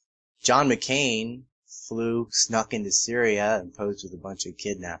John McCain snuck into Syria and posed with a bunch of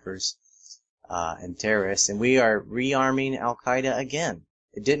kidnappers and terrorists, and we are rearming Al-Qaeda again.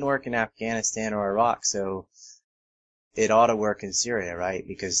 It didn't work in Afghanistan or Iraq, so it ought to work in Syria, right?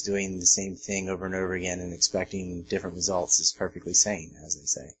 Because doing the same thing over and over again and expecting different results is perfectly sane, as they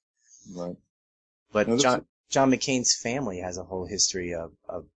say. Right. But John McCain's family has a whole history of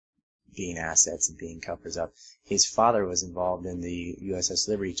being assets and being covers up. His father was involved in the USS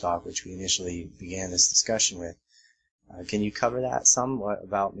Liberty talk, which we initially began this discussion with. Can you cover that some,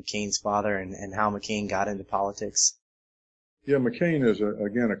 about McCain's father and how McCain got into politics? Yeah, McCain is,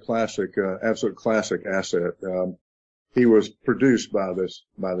 again, a classic, absolute classic asset. He was produced by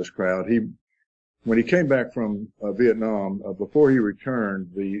this crowd. When he came back from Vietnam, before he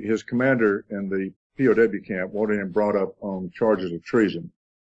returned, his commander in the POW camp wanted him brought up on charges of treason.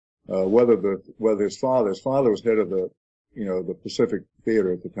 Whether his father was head of the Pacific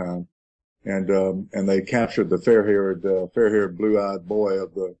Theater at the time, and they captured the fair-haired, blue-eyed boy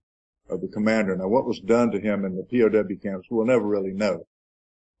of the commander. Now, what was done to him in the POW camps, we'll never really know.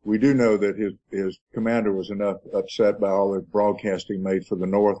 We do know that his commander was enough upset by all the broadcasting made for the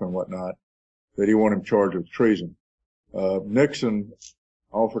North and whatnot that he wanted him charged with treason. Nixon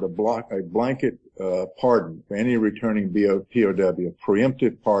offered a blanket pardon for any returning POW, a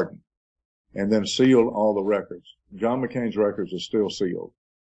preemptive pardon, and then sealed all the records. John McCain's records are still sealed.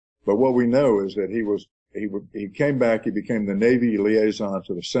 But what we know is that he came back, he became the Navy liaison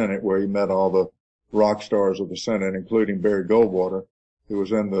to the Senate, where he met all the rock stars of the Senate, including Barry Goldwater, who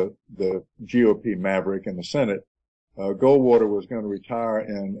was in the GOP Maverick in the Senate. Goldwater was going to retire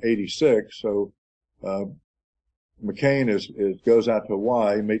in '86, so McCain goes out to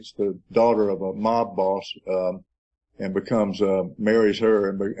Hawaii, meets the daughter of a mob boss, and marries her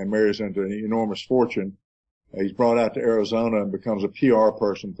and marries into an enormous fortune. He's brought out to Arizona and becomes a PR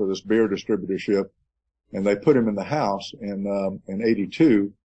person for this beer distributorship, and they put him in the House in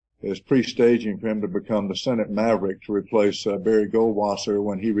 '82 as pre-staging for him to become the Senate Maverick to replace Barry Goldwasser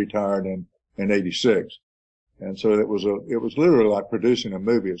when he retired in '86. And so it was literally like producing a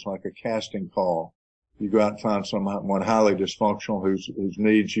movie. It's like a casting call. You go out and find someone highly dysfunctional whose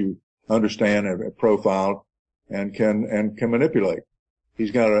needs you understand and have profiled and can manipulate.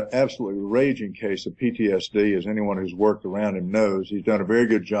 He's got an absolutely raging case of PTSD, as anyone who's worked around him knows. He's done a very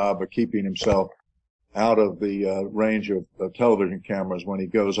good job of keeping himself out of the range of television cameras when he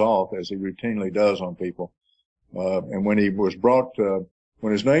goes off, as he routinely does on people. And when he was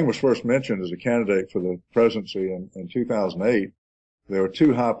when his name was first mentioned as a candidate for the presidency in 2008, there were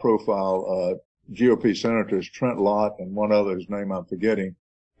two high-profile GOP senators, Trent Lott and one other whose name I'm forgetting,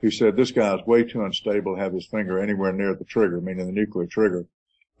 who said this guy is way too unstable to have his finger anywhere near the trigger, meaning the nuclear trigger.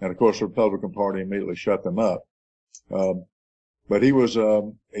 And of course, the Republican Party immediately shut them up. But he's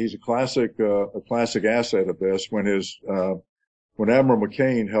a classic asset of this. When Admiral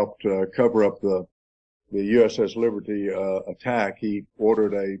McCain helped cover up the USS Liberty attack, he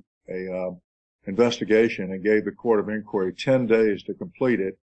ordered a investigation and gave the Court of Inquiry 10 days to complete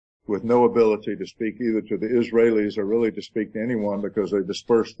it, with no ability to speak either to the Israelis or really to speak to anyone, because they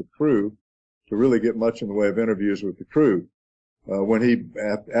dispersed the crew to really get much in the way of interviews with the crew.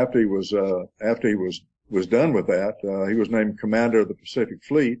 After he was done with that, he was named commander of the Pacific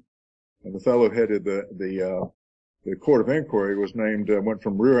Fleet, and the fellow who headed the Court of Inquiry went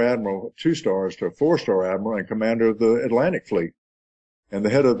from Rear Admiral 2 stars to a 4-star admiral and commander of the Atlantic Fleet. And the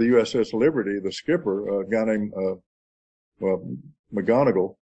head of the USS Liberty, the skipper, a guy named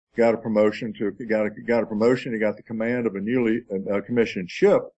McGonigal, got a promotion. He got the command of a newly commissioned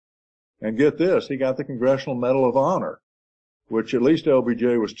ship, and get this, he got the Congressional Medal of Honor, which at least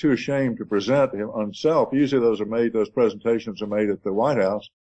LBJ was too ashamed to present himself. Usually those presentations are made at the White House.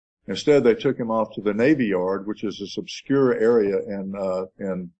 Instead, they took him off to the Navy Yard, which is this obscure area in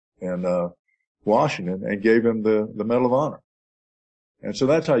Washington, and gave him the Medal of Honor. And so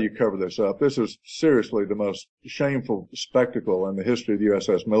that's how you cover this up. This is seriously the most shameful spectacle in the history of the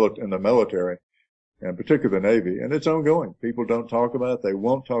USS in the military, and particularly the Navy. And it's ongoing. People don't talk about it. They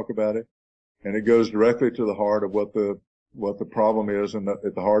won't talk about it. And it goes directly to the heart of what the problem is at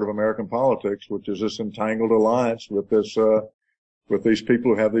the heart of American politics, which is this entangled alliance with these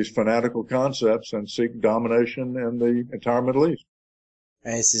people who have these fanatical concepts and seek domination in the entire Middle East.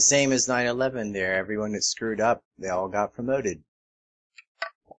 And it's the same as 9/11 there. Everyone that screwed up, they all got promoted.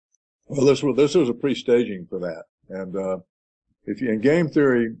 Well, this was a pre-staging for that. And if you, in game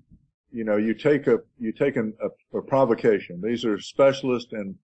theory, you take a provocation. These are specialists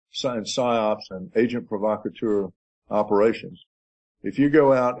in psyops and agent provocateur operations. If you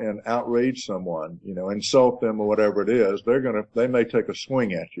go out and outrage someone, insult them or whatever it is, they may take a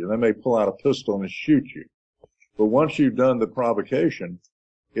swing at you. They may pull out a pistol and shoot you. But once you've done the provocation,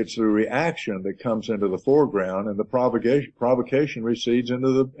 it's the reaction that comes into the foreground, and the provocation recedes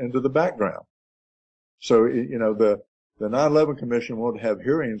into the background. So, the 9/11 Commission wanted to have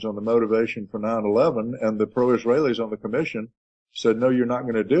hearings on the motivation for 9/11, and the pro-Israelis on the commission said, no, you're not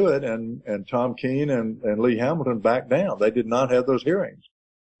going to do it. And Tom Keene and Lee Hamilton backed down. They did not have those hearings.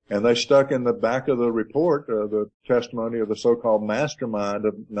 And they stuck in the back of the report, the testimony of the so-called mastermind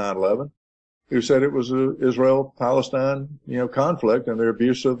of 9/11, who said it was a Israel-Palestine, conflict and their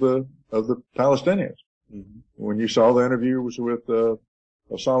abuse of the Palestinians. Mm-hmm. When you saw the interviews with,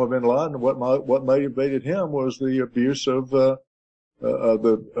 Osama bin Laden, what motivated him was the abuse of the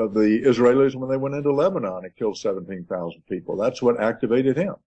Israelis when they went into Lebanon and killed 17,000 people. That's what activated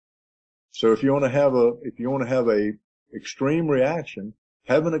him. So if you want to have a extreme reaction,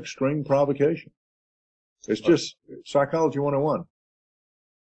 have an extreme provocation. It's just psychology 101.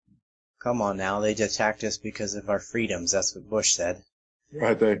 Come on now, they attacked us because of our freedoms. That's what Bush said.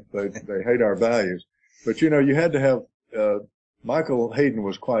 Right, they hate our values. But you had to have, Michael Hayden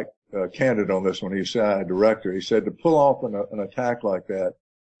was quite candid on this when he was CIA director. He said to pull off an attack like that,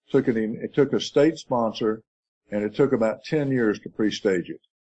 it took a state sponsor, and it took about 10 years to pre-stage it.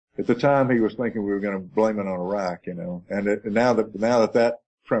 At the time, he was thinking we were going to blame it on Iraq, and now that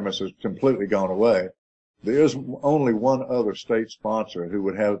premise has completely gone away, there is only one other state sponsor who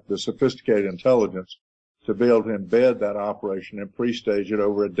would have the sophisticated intelligence to be able to embed that operation and pre-stage it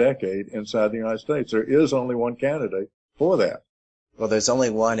over a decade inside the United States. There is only one candidate for that. Well, there's only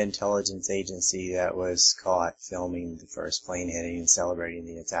one intelligence agency that was caught filming the first plane hitting and celebrating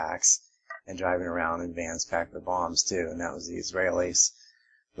the attacks and driving around in vans packed with bombs too, and that was the Israelis.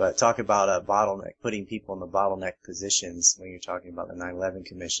 But talk about a bottleneck, putting people in the bottleneck positions when you're talking about the 9/11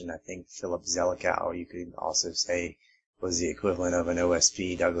 Commission. I think Philip Zelikow, you could also say, was the equivalent of an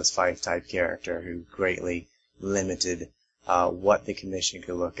OSP, Douglas Feith type character who greatly limited what the commission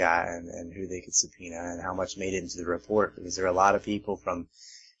could look at and who they could subpoena and how much made it into the report, because there are a lot of people from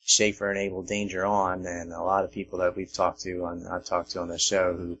Schaefer and Abel Danger on, and a lot of people that I've talked to on the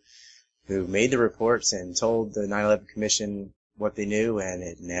show who made the reports and told the 9/11 Commission what they knew, and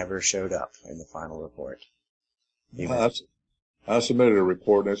it never showed up in the final report. I submitted a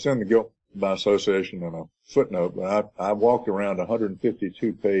report, and it's in the Guilt by Association in a footnote, but I walked around a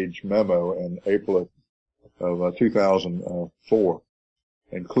 152-page memo in April of 2004,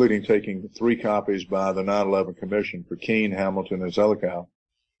 including taking 3 copies by the 9/11 Commission for Keene, Hamilton, and Zelikow,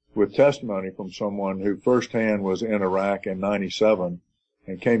 with testimony from someone who firsthand was in Iraq in 97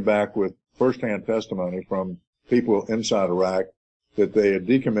 and came back with firsthand testimony from people inside Iraq that they had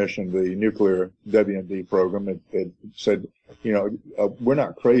decommissioned the nuclear WMD program. It said, we're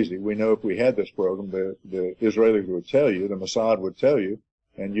not crazy. We know if we had this program, the Israelis would tell you, the Mossad would tell you,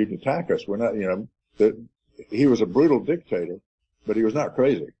 and you'd attack us. We're not, he was a brutal dictator, but he was not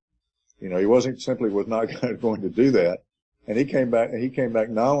crazy. He was not going to do that. And he came back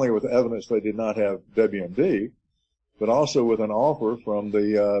not only with evidence they did not have WMD, but also with an offer from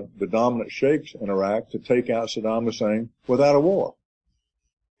the dominant sheikhs in Iraq to take out Saddam Hussein without a war,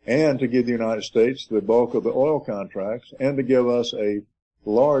 and to give the United States the bulk of the oil contracts, and to give us a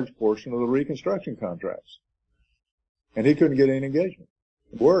large portion of the reconstruction contracts. And he couldn't get any engagement.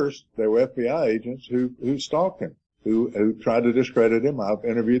 Worse, there were FBI agents who stalked him, who tried to discredit him. I've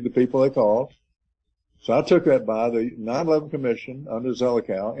interviewed the people they called. So I took that by the 9/11 Commission under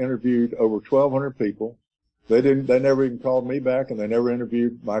Zelikow, interviewed over 1,200 people. They never even called me back, and they never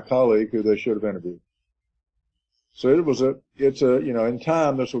interviewed my colleague who they should have interviewed. So in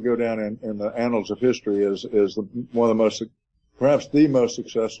time, this will go down in the annals of history as one of the most, perhaps the most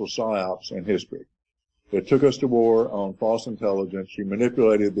successful psyops in history. It took us to war on false intelligence. You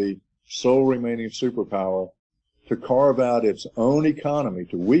manipulated the sole remaining superpower to carve out its own economy,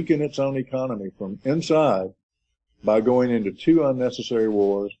 to weaken its own economy from inside by going into 2 unnecessary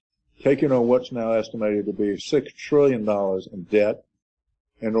wars, taking on what's now estimated to be $6 trillion in debt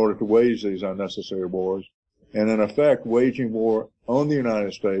in order to wage these unnecessary wars, and in effect waging war on the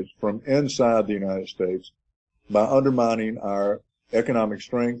United States from inside the United States by undermining our economic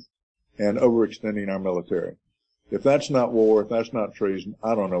strength and overextending our military. If that's not war, if that's not treason,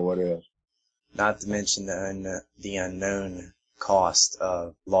 I don't know what is. Not to mention the unknown cost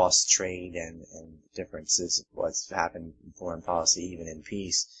of lost trade and differences of what's happened in foreign policy, even in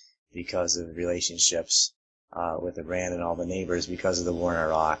peace, because of relationships with Iran and all the neighbors, because of the war in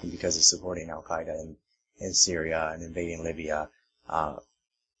Iraq, and because of supporting Al-Qaeda in Syria and invading Libya.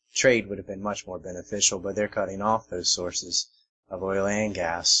 Trade would have been much more beneficial, but they're cutting off those sources of oil and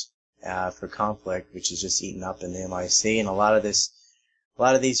gas for conflict, which is just eaten up in the MIC. And a lot of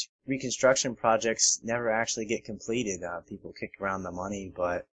these reconstruction projects never actually get completed. People kick around the money,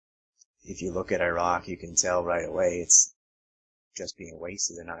 but if you look at Iraq, you can tell right away it's just being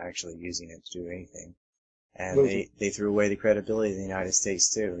wasted. They're not actually using it to do anything. And they threw away the credibility of the United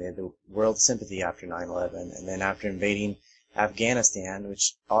States too. They had the world sympathy after 9/11, and then after invading Afghanistan,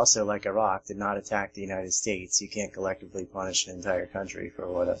 which also, like Iraq, did not attack the United States. You can't collectively punish an entire country for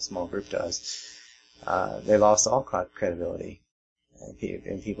what a small group does. They lost all credibility.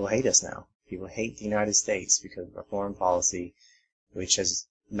 And people hate us now. People hate the United States because of our foreign policy, which is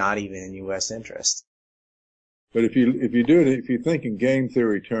not even in U.S. interest. But if you think in game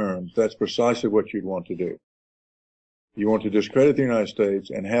theory terms, that's precisely what you'd want to do. You want to discredit the United States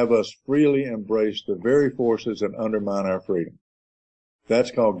and have us freely embrace the very forces that undermine our freedom. That's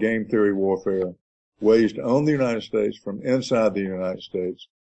called game theory warfare, waged on the United States from inside the United States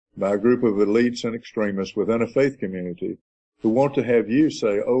by a group of elites and extremists within a faith community who want to have you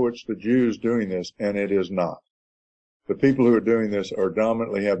say, oh, it's the Jews doing this, and it is not. The people who are doing this are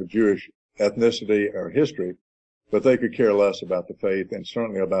dominantly have a Jewish ethnicity or history, but they could care less about the faith and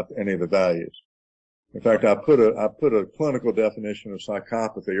certainly about any of the values. In fact, I put a clinical definition of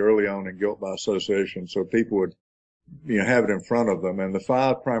psychopathy early on in guilt by association so people would, have it in front of them. And the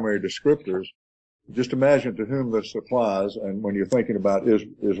 5 primary descriptors, just imagine to whom this applies. And when you're thinking about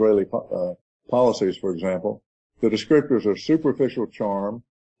Israeli policies, for example, the descriptors are superficial charm,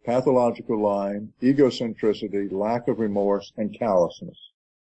 pathological lying, egocentricity, lack of remorse, and callousness.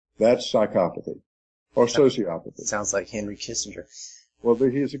 That's psychopathy. Or sociopathy. Sounds like Henry Kissinger. Well,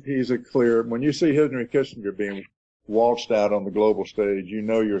 he's a clear, when you see Henry Kissinger being waltzed out on the global stage, you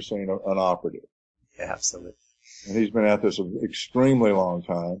know you're seeing an operative. Yeah, absolutely. And he's been at this an extremely long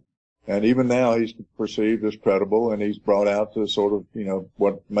time. And even now he's perceived as credible and he's brought out to sort of,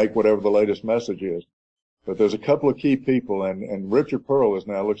 make whatever the latest message is. But there's a couple of key people and Richard Pearl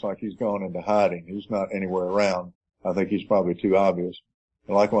looks like he's gone into hiding. He's not anywhere around. I think he's probably too obvious.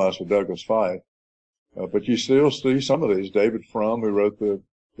 And likewise for Douglas Feith. But you still see some of these. David Frum, who wrote the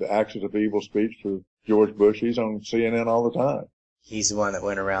Axis of Evil speech for George Bush, he's on CNN all the time. He's the one that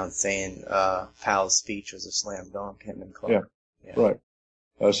went around saying Powell's speech was a slam dunk, him and Clark. Yeah. Right.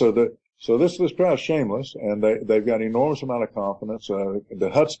 So this crowd's shameless, and they've got an enormous amount of confidence. The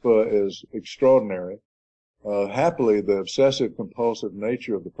chutzpah is extraordinary. Happily, the obsessive compulsive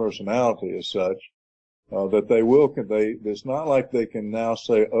nature of the personality is such that it's not like they can now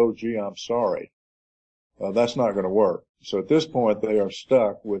say, oh, gee, I'm sorry. That's not going to work. So at this point, they are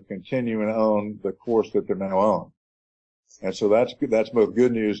stuck with continuing on the course that they're now on. And so that's both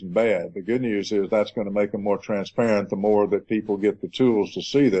good news and bad. The good news is that's going to make them more transparent the more that people get the tools to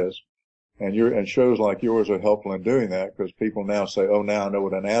see this. And shows like yours are helpful in doing that because people now say, oh, now I know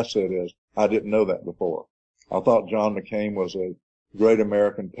what an asset is. I didn't know that before. I thought John McCain was a great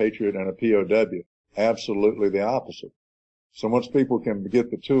American patriot and a POW. Absolutely the opposite. So once people can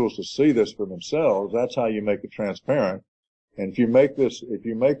get the tools to see this for themselves, that's how you make it transparent. And if you make these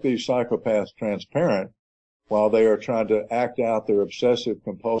psychopaths transparent while they are trying to act out their obsessive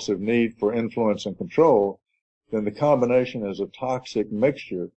compulsive need for influence and control, then the combination is a toxic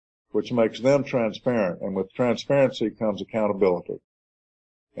mixture which makes them transparent. And with transparency comes accountability.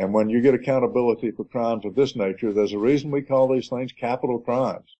 And when you get accountability for crimes of this nature, there's a reason we call these things capital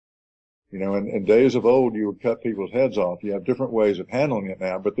crimes. In days of old, you would cut people's heads off. You have different ways of handling it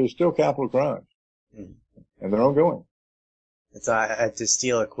now, but there's still capital crimes. And they're ongoing. To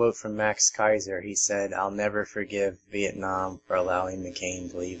steal a quote from Max Kaiser, he said, I'll never forgive Vietnam for allowing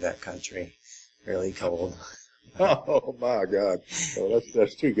McCain to leave that country. Really cold. Oh, my God. Oh,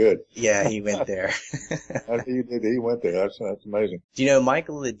 that's too good. Yeah, he went there. He went there. That's amazing. Do you know,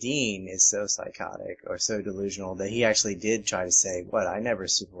 Michael Ledeen is so psychotic or so delusional that he actually did try to say, I never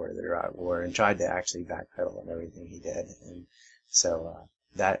supported the Iraq War, and tried to actually backpedal on everything he did. And so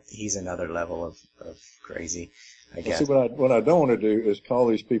that he's another level of crazy, I guess. See, what I don't want to do is call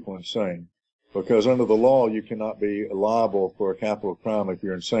these people insane. Because under the law, you cannot be liable for a capital crime if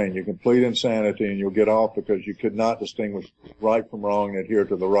you're insane. You can plead insanity and you'll get off because you could not distinguish right from wrong and adhere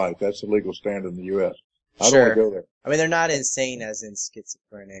to the right. That's the legal standard in the U.S. I don't want to go there. I mean, they're not insane as in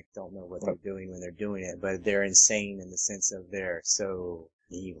schizophrenic, don't know what they're doing when they're doing it, but they're insane in the sense of they're so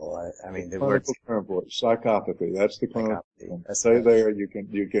evil. I mean, the word term for it, psychopathy. That's the clinical term. Stay there. You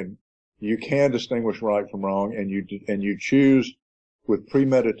can distinguish right from wrong, and you choose with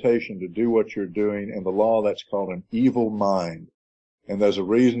premeditation to do what you're doing. In the law, that's called an evil mind. And there's a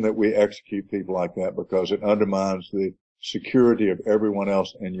reason that we execute people like that, because it undermines the security of everyone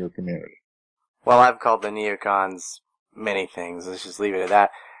else in your community. Well, I've called the neocons many things. Let's just leave it at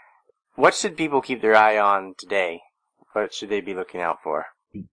that. What should people keep their eye on today? What should they be looking out for?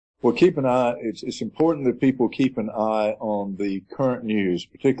 Well, keep an eye. It's important that people keep an eye on the current news,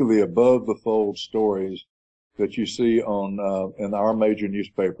 particularly above the fold stories that you see on in our major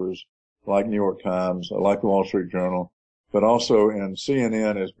newspapers, like New York Times, like the Wall Street Journal, but also in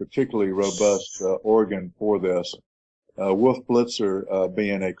CNN is particularly robust organ for this. Wolf Blitzer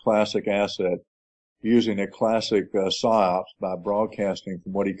being a classic asset, using a classic psyops by broadcasting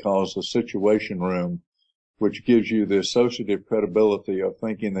from what he calls the Situation Room, which gives you the associative credibility of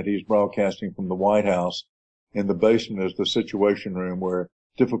thinking that he's broadcasting from the White House. In the basement is the Situation Room where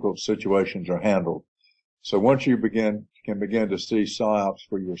difficult situations are handled. So once you can begin to see psyops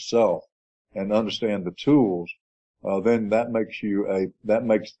for yourself and understand the tools, then that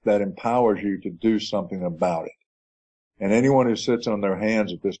empowers you to do something about it. And anyone who sits on their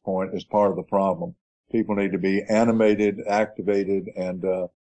hands at this point is part of the problem. People need to be animated, activated, and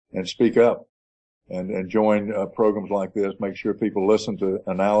speak up and join programs like this. Make sure people listen to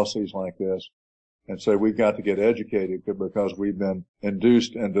analyses like this and say we've got to get educated because we've been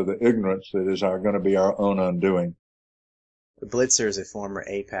induced into the ignorance that is going to be our own undoing. The Blitzer is a former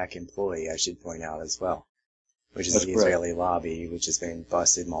AIPAC employee, I should point out as well, which is That's the correct. Israeli lobby, which has been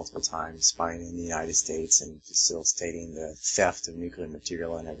busted multiple times, spying in the United States and facilitating the theft of nuclear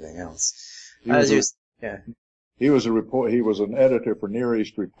material and everything else. He was an editor for Near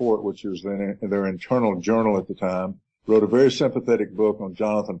East Report, which was their internal journal at the time. Wrote a very sympathetic book on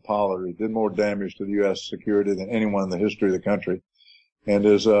Jonathan Pollard. He did more damage to the U.S. security than anyone in the history of the country, and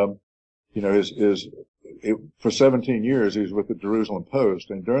for 17 years he was with the Jerusalem Post.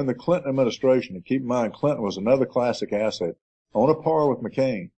 And during the Clinton administration, and keep in mind Clinton was another classic asset, on a par with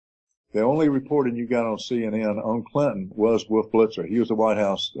McCain. The only reporting you got on CNN on Clinton was Wolf Blitzer. He was the White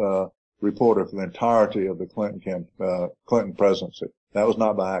House reporter for the entirety of the Clinton presidency. That was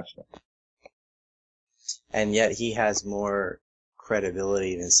not by accident. And yet he has more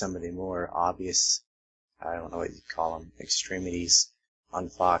credibility than some of the more obvious, I don't know what you'd call them, extremities on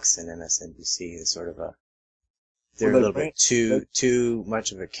Fox and MSNBC. It's sort of they're a little bit too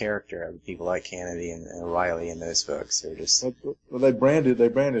much of a character. People like Kennedy and O'Reilly and those folks. They're just. Well, they branded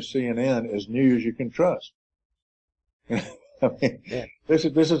CNN as news you can trust. I mean, yeah. This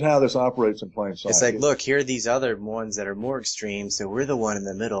is how this operates in plain sight. It's like, look, here are these other ones that are more extreme, so we're the one in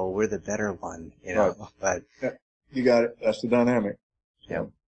the middle, we're the better one, Right. But yeah, you got it. That's the dynamic. Yeah,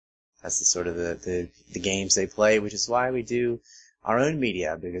 that's the sort of the games they play, which is why we do our own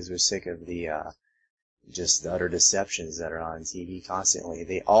media, because we're sick of the just the utter deceptions that are on TV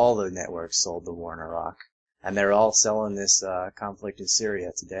constantly. All the networks sold the war in Iraq, and they're all selling this conflict in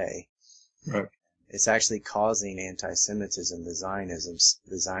Syria today. Right. It's actually causing anti-Semitism. The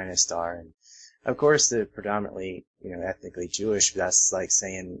Zionists are, and of course they're predominantly, ethnically Jewish. That's like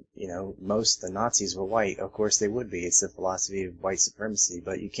saying, most of the Nazis were white. Of course they would be. It's the philosophy of white supremacy.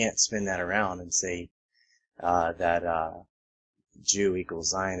 But you can't spin that around and say that Jew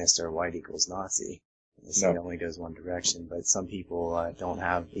equals Zionist or white equals Nazi. It only goes one direction. But some people don't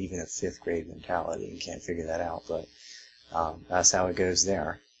have even a fifth grade mentality and can't figure that out. But that's how it goes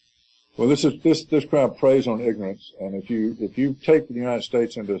there. Well, this crowd preys on ignorance, and if you take the United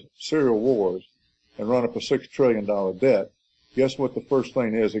States into serial wars and run up a $6 trillion debt, guess what the first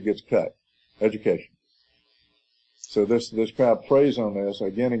thing is that gets cut? Education. So this crowd preys on this.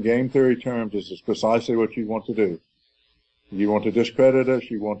 Again, in game theory terms, this is precisely what you want to do. You want to discredit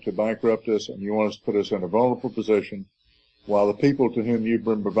us, you want to bankrupt us, and you want us to put us in a vulnerable position, while the people to whom you've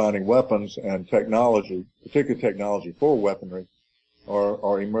been providing weapons and technology, particularly technology for weaponry,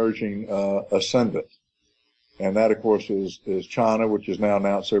 are emerging ascendant. And that, of course, is China, which has now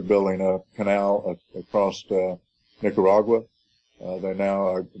announced they're building a canal across Nicaragua. They now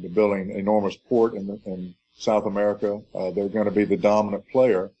are building an enormous port in South America. They're going to be the dominant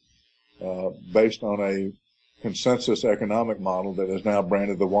player based on a consensus economic model that is now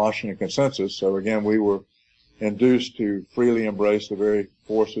branded the Washington Consensus. So, again, we were induced to freely embrace the very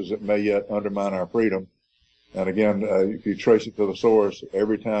forces that may yet undermine our freedom. And again, if you trace it to the source,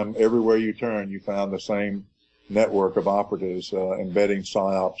 everywhere you turn, you found the same network of operatives embedding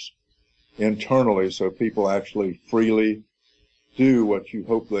psyops internally, so people actually freely do what you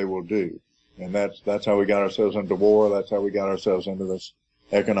hope they will do. And that's how we got ourselves into war. That's how we got ourselves into this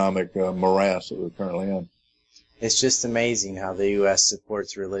economic morass that we're currently in. It's just amazing how the U.S.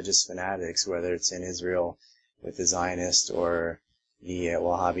 supports religious fanatics, whether it's in Israel with the Zionists or the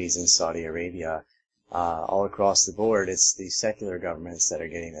Wahhabis in Saudi Arabia. All across the board, it's the secular governments that are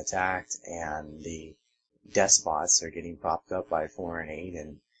getting attacked, and the despots are getting propped up by foreign aid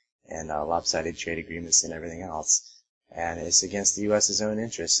and lopsided trade agreements and everything else. and it's against the U.S.'s own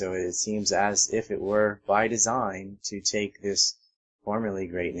interests. So it seems as if it were by design to take this formerly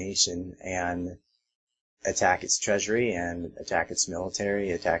great nation and attack its treasury and attack its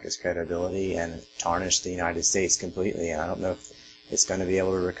military, attack its credibility, and tarnish the United States completely. And I don't know if it's going to be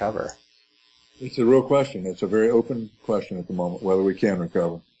able to recover. It's a real question. It's a very open question at the moment, whether we can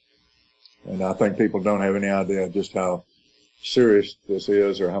recover. And I think people don't have any idea just how serious this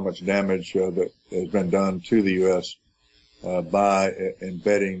is or how much damage that has been done to the U.S. By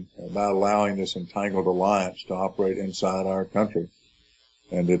embedding, by allowing this entangled alliance to operate inside our country.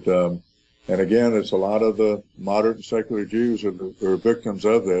 And and again, it's a lot of the moderate and secular Jews who are victims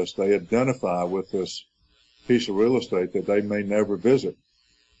of this. They identify with this piece of real estate that they may never visit.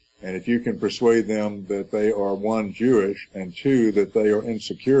 And if you can persuade them that they are, one, Jewish, and two, that they are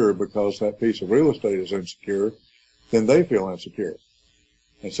insecure because that piece of real estate is insecure, then they feel insecure.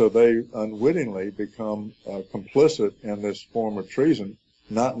 And so they unwittingly become complicit in this form of treason,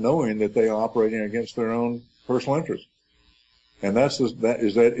 not knowing that they are operating against their own personal interests. And is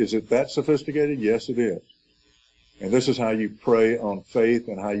it that sophisticated? Yes, it is. And this is how you prey on faith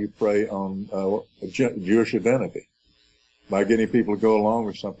and how you prey on Jewish identity, by getting people to go along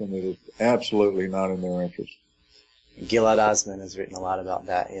with something that is absolutely not in their interest. Gilad Osman has written a lot about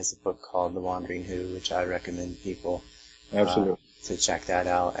that. He has a book called The Wandering Who, which I recommend people to check that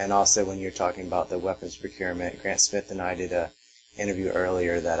out. And also, when you're talking about the weapons procurement, Grant Smith and I did a interview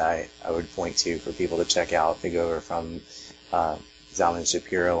earlier that I would point to for people to check out to go over from Zalman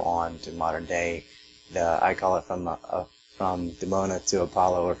Shapiro on to modern day. I call it from Dimona to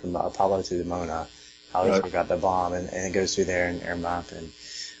Apollo, or from Apollo to Dimona. How they got the bomb, and it goes through there in Ermont.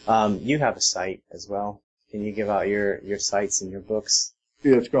 And you have a site as well. Can you give out your sites and your books?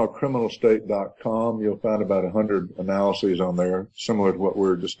 Yeah, it's called criminalstate.com. You'll find about 100 analyses on there, similar to what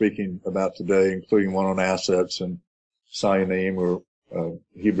we're just speaking about today, including one on assets and Sayanim, or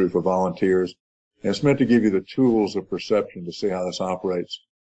Hebrew for volunteers. And it's meant to give you the tools of perception to see how this operates.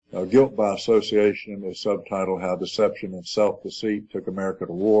 Guilt by Association is subtitled How Deception and Self-Deceit Took America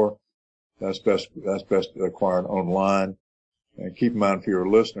to War. That's best acquired online. And keep in mind for your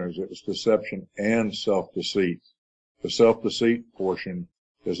listeners, it was deception and self-deceit. The self-deceit portion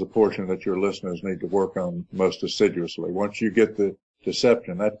is the portion that your listeners need to work on most assiduously. Once you get the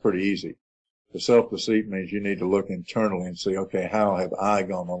deception, that's pretty easy. The self-deceit means you need to look internally and see, okay, how have I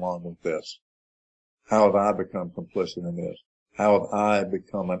gone along with this? How have I become complicit in this? How have I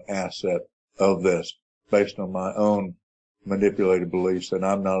become an asset of this based on my own manipulated beliefs that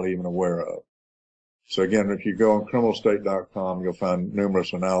I'm not even aware of? So again, if you go on criminalstate.com, you'll find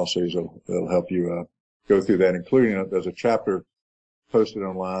numerous analyses that'll help you go through that, including there's a chapter posted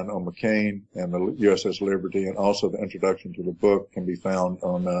online on McCain and the USS Liberty, and also the introduction to the book can be found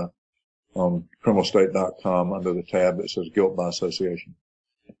on criminalstate.com under the tab that says Guilt by Association.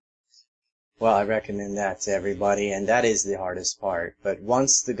 Well, I recommend that to everybody, and that is the hardest part. But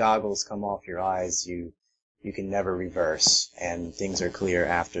once the goggles come off your eyes, you can never reverse, and things are clear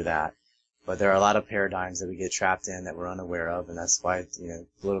after that. But there are a lot of paradigms that we get trapped in that we're unaware of, and that's why,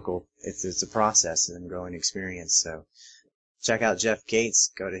 it's a process and a growing experience. So check out Jeff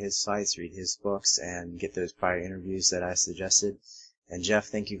Gates, go to his sites, read his books, and get those prior interviews that I suggested. And Jeff,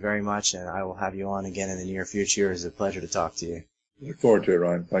 thank you very much, and I will have you on again in the near future. It's a pleasure to talk to you. Look forward to it,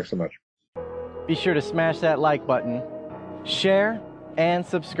 Ryan. Thanks so much. Be sure to smash that like button, share, and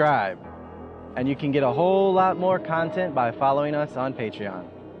subscribe. And you can get a whole lot more content by following us on Patreon.